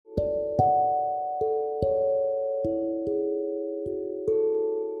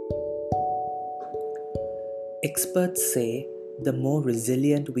Experts say the more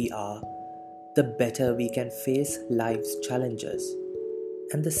resilient we are, the better we can face life's challenges.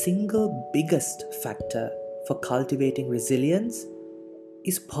 And the single biggest factor for cultivating resilience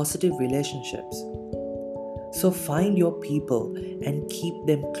is positive relationships. So find your people and keep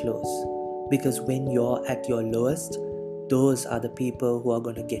them close, because when you're at your lowest, those are the people who are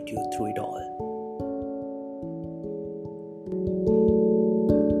going to get you through it all.